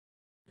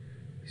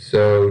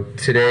So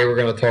today we're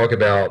going to talk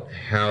about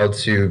how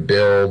to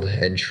build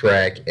and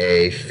track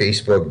a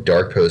Facebook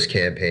dark post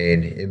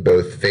campaign in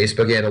both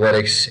Facebook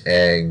Analytics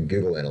and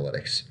Google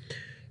Analytics.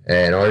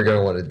 And all you're going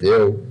to want to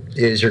do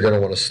is you're going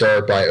to want to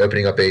start by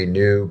opening up a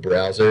new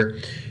browser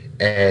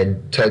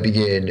and typing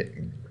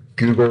in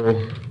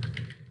Google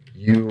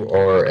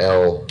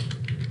URL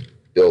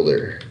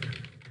Builder.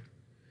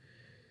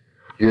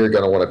 You're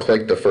going to want to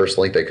click the first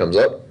link that comes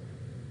up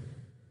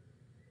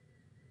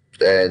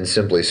and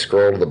simply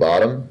scroll to the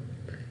bottom.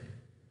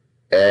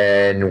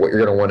 And what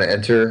you're going to want to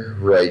enter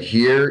right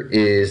here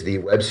is the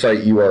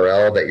website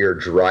URL that you're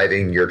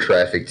driving your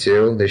traffic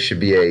to. This should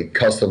be a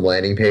custom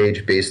landing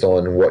page based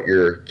on what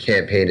your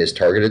campaign is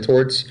targeted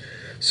towards.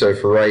 So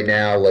for right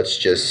now, let's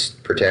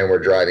just pretend we're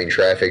driving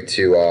traffic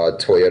to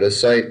Toyota's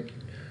site.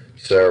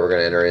 So we're going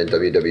to enter in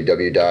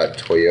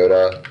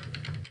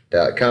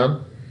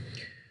www.toyota.com.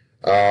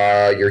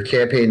 Your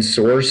campaign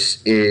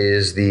source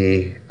is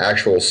the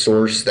actual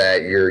source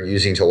that you're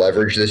using to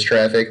leverage this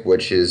traffic,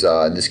 which is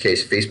in this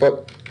case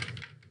Facebook.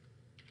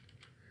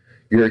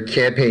 Your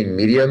campaign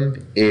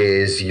medium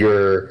is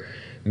your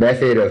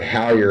method of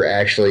how you're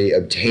actually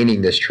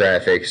obtaining this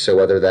traffic. So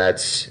whether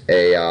that's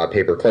a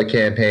pay-per-click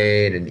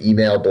campaign, an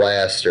email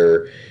blast,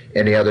 or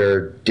any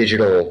other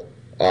digital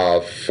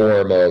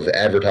form of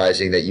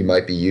advertising that you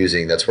might be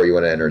using, that's where you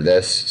want to enter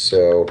this.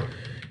 So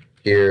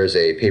here's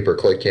a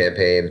pay-per-click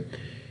campaign.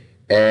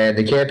 And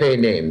the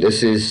campaign name,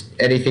 this is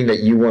anything that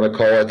you want to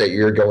call it that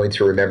you're going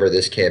to remember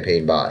this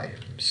campaign by.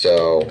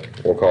 So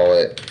we'll call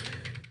it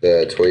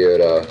the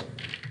Toyota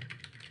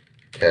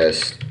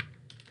test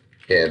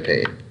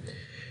campaign.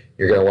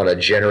 You're going to want to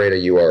generate a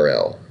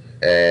URL.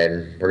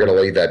 And we're going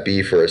to leave that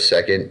be for a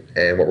second.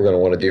 And what we're going to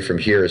want to do from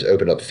here is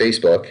open up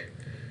Facebook.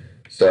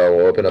 So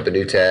we'll open up a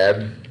new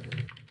tab.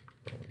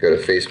 Go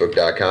to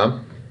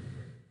facebook.com.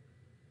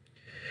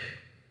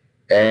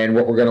 And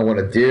what we're going to want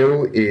to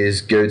do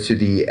is go to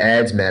the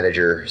Ads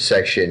Manager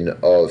section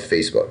of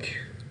Facebook.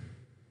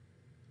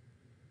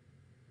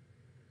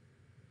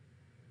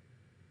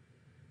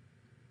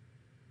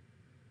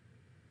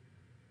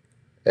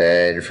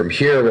 And from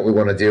here, what we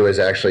want to do is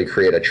actually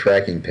create a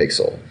tracking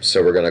pixel.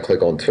 So we're going to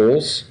click on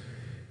Tools,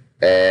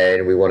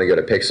 and we want to go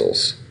to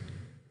Pixels.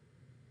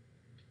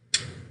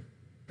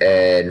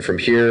 And from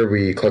here,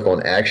 we click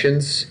on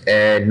Actions.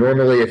 And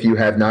normally, if you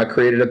have not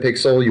created a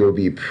pixel, you will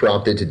be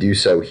prompted to do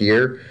so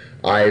here.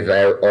 I've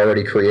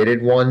already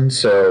created one,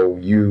 so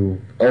you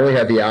only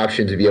have the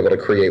option to be able to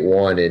create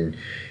one, and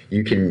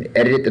you can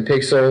edit the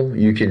pixel,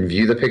 you can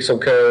view the pixel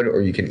code,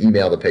 or you can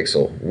email the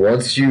pixel.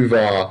 Once you've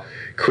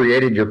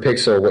created your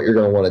pixel, what you're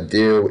going to want to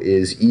do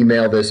is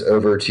email this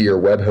over to your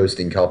web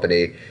hosting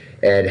company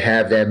and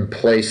have them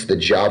place the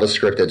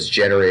JavaScript that's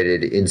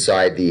generated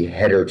inside the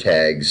header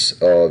tags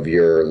of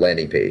your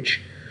landing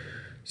page.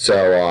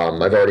 So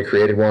I've already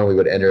created one. We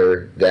would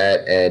enter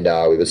that, and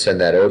we would send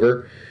that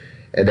over.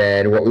 And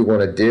then what we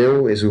want to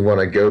do is we want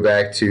to go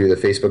back to the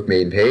Facebook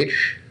main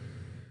page,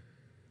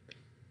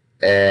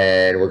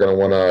 and we're going to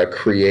want to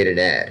create an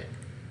ad.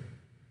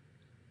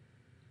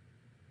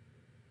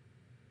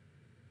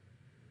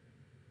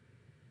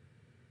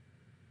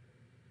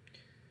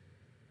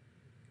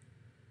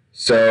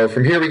 So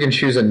from here we can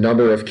choose a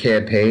number of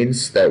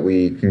campaigns that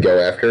we can go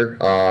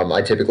after.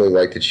 I typically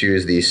like to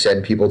choose the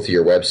send people to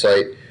your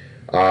website.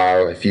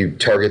 If you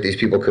target these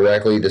people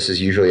correctly, this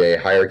is usually a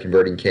higher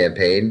converting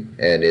campaign,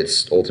 and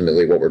it's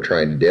ultimately what we're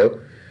trying to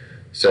do.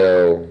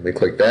 So we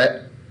click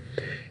that.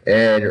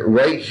 And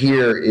right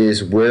here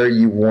is where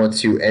you want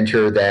to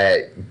enter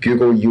that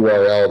Google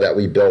URL that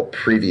we built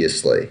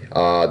previously.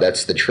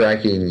 That's the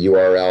tracking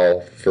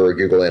URL for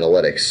Google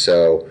Analytics.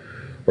 So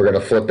we're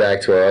going to flip back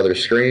to our other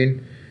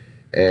screen,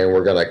 and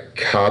we're going to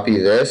copy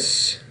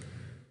this.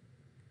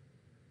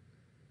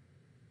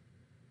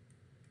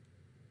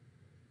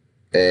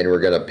 And we're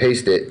going to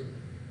paste it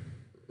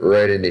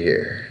right into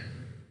here.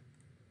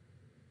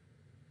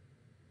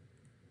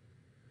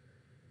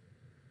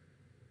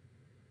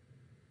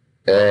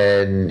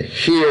 And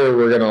here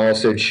we're going to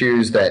also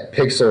choose that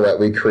pixel that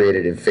we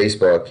created in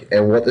Facebook.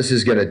 And what this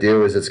is going to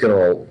do is it's going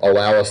to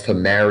allow us to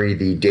marry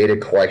the data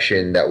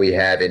collection that we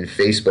have in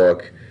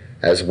Facebook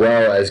as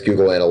well as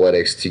Google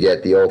Analytics to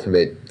get the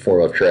ultimate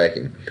form of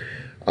tracking.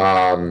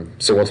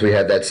 So once we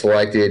have that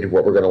selected,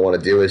 what we're going to want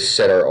to do is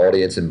set our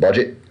audience and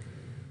budget.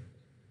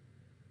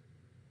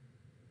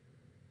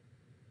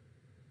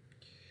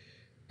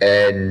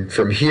 And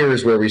from here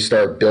is where we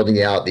start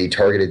building out the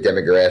targeted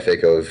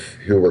demographic of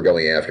who we're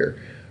going after.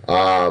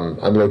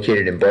 I'm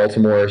located in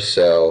Baltimore,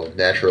 so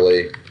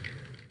naturally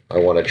I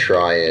want to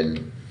try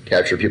and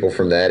capture people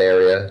from that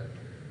area.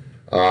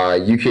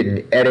 You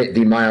can edit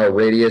the mile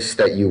radius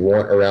that you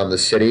want around the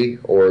city,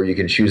 or you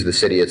can choose the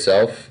city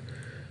itself.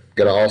 I'm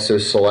going to also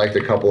select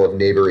a couple of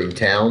neighboring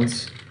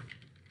towns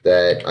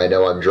that I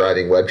know I'm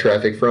driving web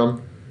traffic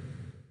from.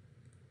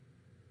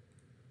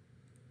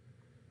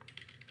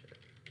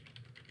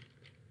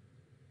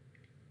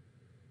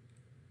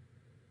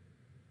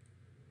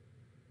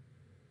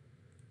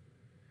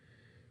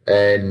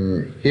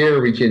 And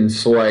here we can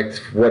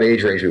select what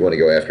age range we want to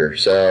go after.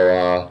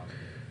 So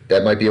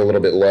that might be a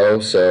little bit low.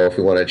 So if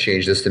we want to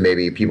change this to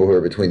maybe people who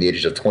are between the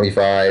ages of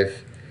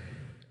 25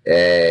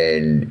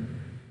 and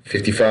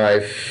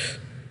 55.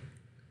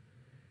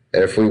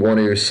 And if we want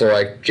to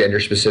select gender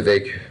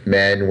specific,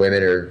 men,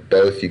 women, or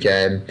both, you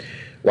can.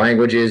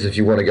 Languages, if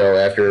you want to go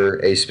after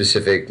a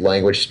specific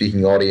language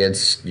speaking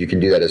audience, you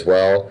can do that as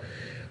well.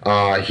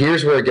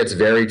 Here's where it gets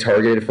very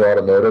targeted for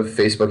automotive.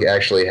 Facebook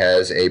actually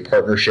has a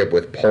partnership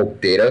with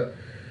Polk Data.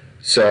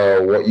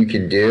 So what you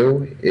can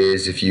do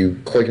is if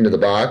you click into the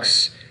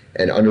box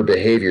and under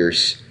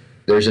behaviors,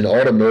 there's an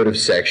automotive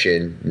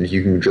section, and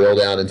you can drill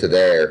down into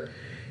there,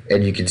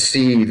 and you can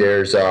see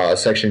there's a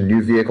section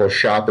new vehicle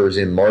shoppers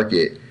in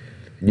market.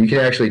 And you can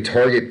actually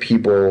target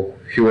people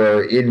who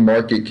are in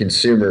market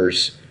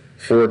consumers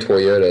for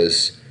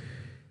Toyotas,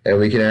 and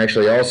we can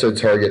actually also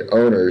target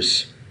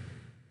owners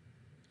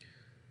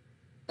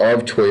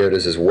of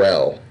Toyotas as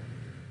well.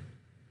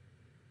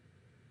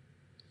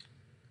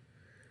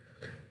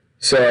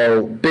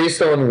 So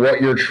based on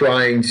what you're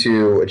trying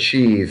to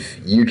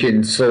achieve, you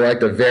can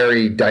select a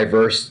very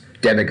diverse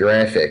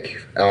demographic.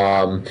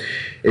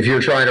 If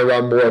you're trying to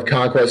run more of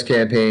conquest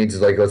campaigns,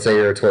 like let's say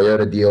you're a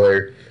Toyota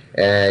dealer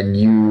and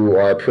you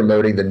are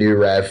promoting the new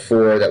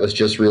RAV4 that was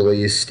just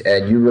released,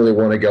 and you really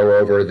want to go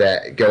after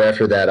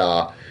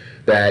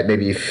that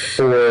maybe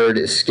Ford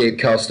Escape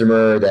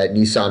customer, that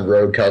Nissan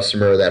Rogue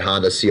customer, that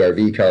Honda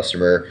CR-V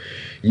customer,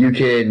 you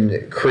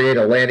can create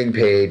a landing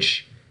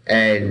page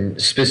and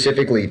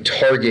specifically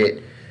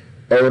target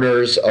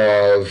owners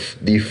of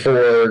the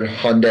Ford,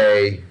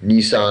 Hyundai,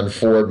 Nissan,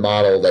 Ford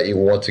model that you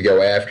want to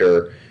go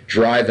after,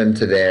 drive them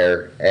to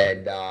there,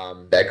 and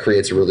that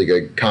creates a really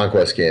good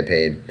conquest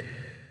campaign.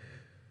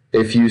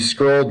 If you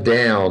scroll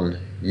down,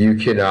 you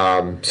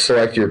can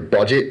select your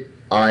budget.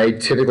 I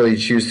typically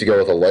choose to go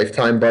with a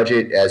lifetime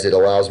budget, as it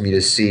allows me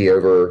to see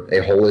over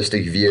a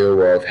holistic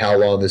view of how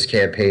long this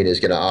campaign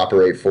is going to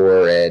operate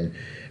for and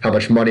how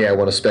much money I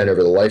want to spend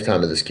over the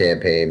lifetime of this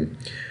campaign.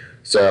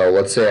 So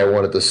let's say I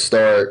wanted to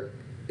start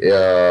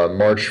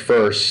March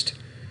 1st,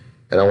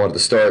 and I wanted to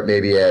start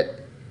maybe at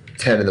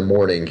 10 in the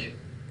morning.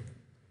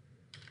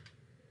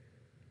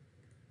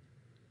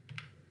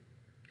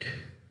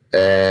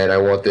 And I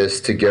want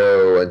this to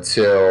go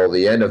until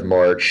the end of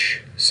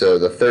March, so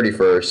the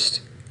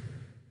 31st.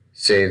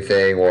 Same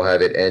thing, we'll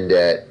have it end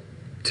at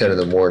 10 in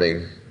the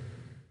morning.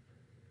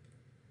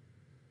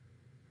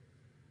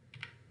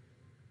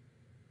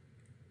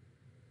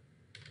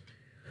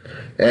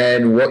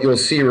 And what you'll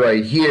see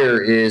right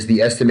here is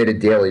the estimated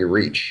daily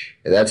reach.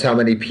 And that's how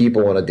many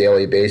people on a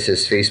daily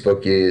basis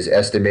Facebook is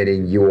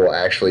estimating you will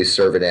actually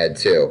serve an ad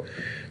to.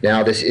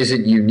 Now, this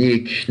isn't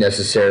unique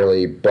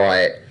necessarily,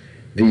 but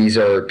these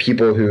are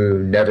people who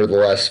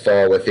nevertheless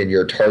fall within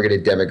your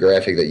targeted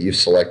demographic that you've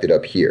selected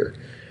up here.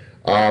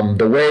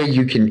 The way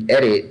you can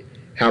edit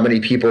how many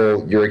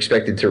people you're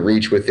expected to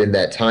reach within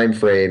that time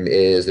frame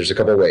is there's a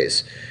couple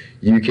ways.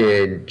 You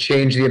can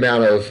change the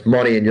amount of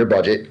money in your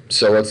budget.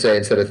 So let's say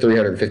instead of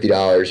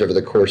 $350 over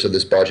the course of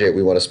this budget,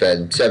 we want to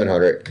spend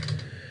 $700.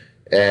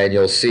 And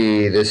you'll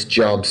see this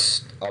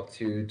jumps up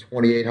to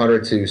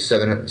 2,800 to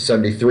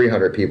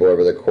 7,300 people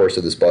over the course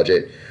of this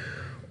budget.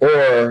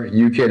 Or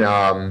you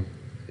can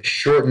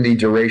shorten the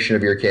duration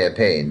of your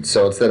campaign.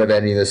 So instead of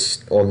ending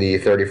this on the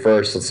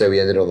 31st, let's say we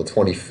ended on the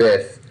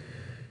 25th,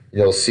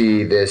 you'll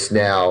see this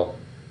now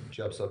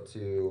jumps up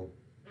to,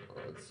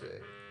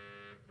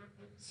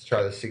 let's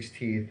try the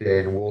 16th,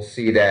 and we'll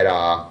see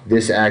that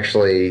this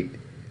actually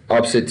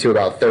ups it to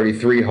about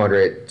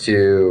 3,300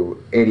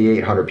 to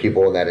 8,800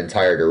 people in that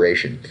entire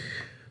duration.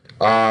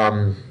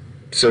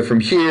 So from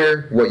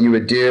here, what you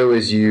would do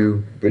is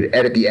you would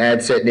edit the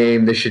ad set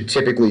name. This should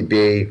typically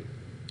be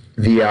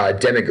the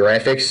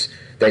demographics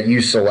that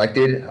you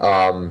selected.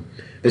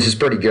 This is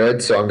pretty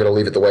good, so I'm going to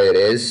leave it the way it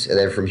is. And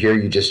then from here,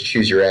 you just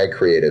choose your ad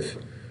creative.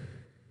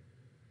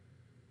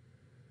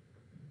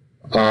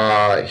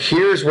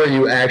 Here's where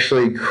you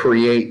actually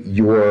create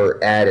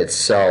your ad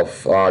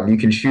itself. You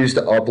can choose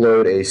to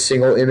upload a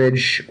single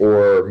image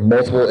or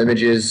multiple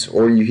images,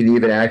 or you can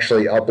even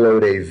actually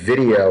upload a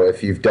video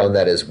if you've done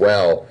that as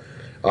well.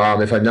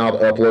 If I'm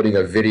not uploading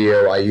a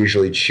video, I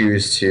usually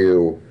choose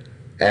to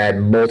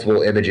add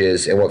multiple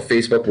images, and what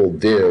Facebook will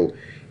do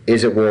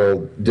is it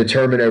will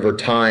determine over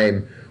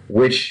time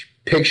which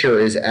picture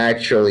is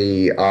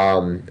actually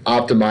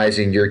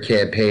optimizing your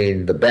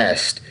campaign the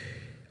best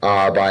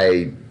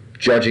by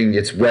judging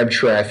its web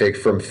traffic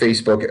from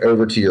Facebook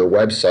over to your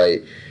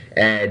website.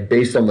 And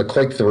based on the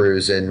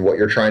click-throughs and what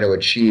you're trying to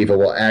achieve, it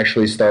will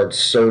actually start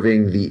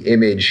serving the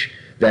image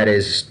that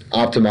is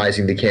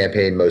optimizing the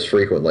campaign most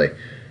frequently.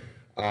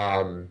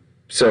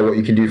 So what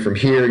you can do from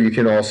here, you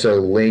can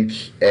also link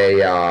a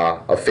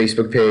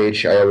Facebook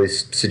page. I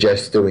always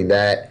suggest doing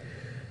that.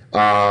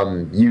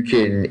 You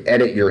can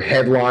edit your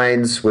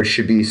headlines, which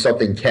should be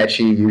something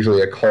catchy,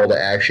 usually a call to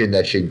action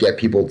that should get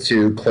people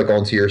to click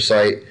onto your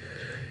site.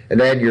 And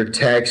then your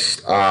text,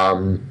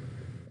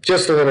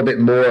 just a little bit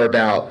more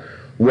about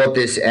what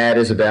this ad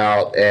is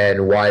about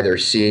and why they're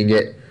seeing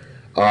it.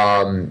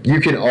 You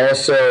can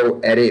also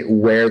edit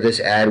where this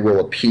ad will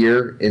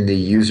appear in the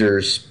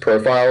user's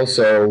profile.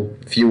 So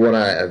if you want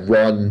to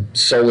run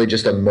solely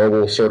just a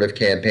mobile sort of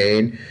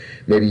campaign,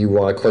 maybe you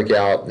want to click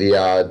out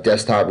the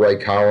desktop right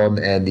column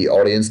and the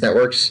audience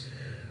networks.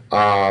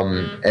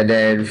 And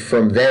then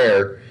from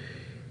there,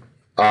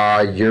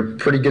 you're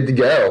pretty good to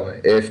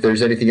go. If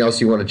there's anything else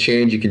you want to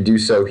change, you can do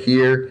so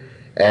here.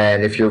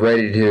 And if you're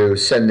ready to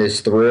send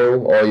this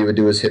through, all you would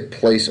do is hit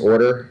place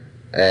order.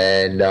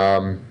 And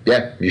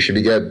yeah, you should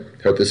be good.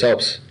 Hope this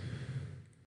helps.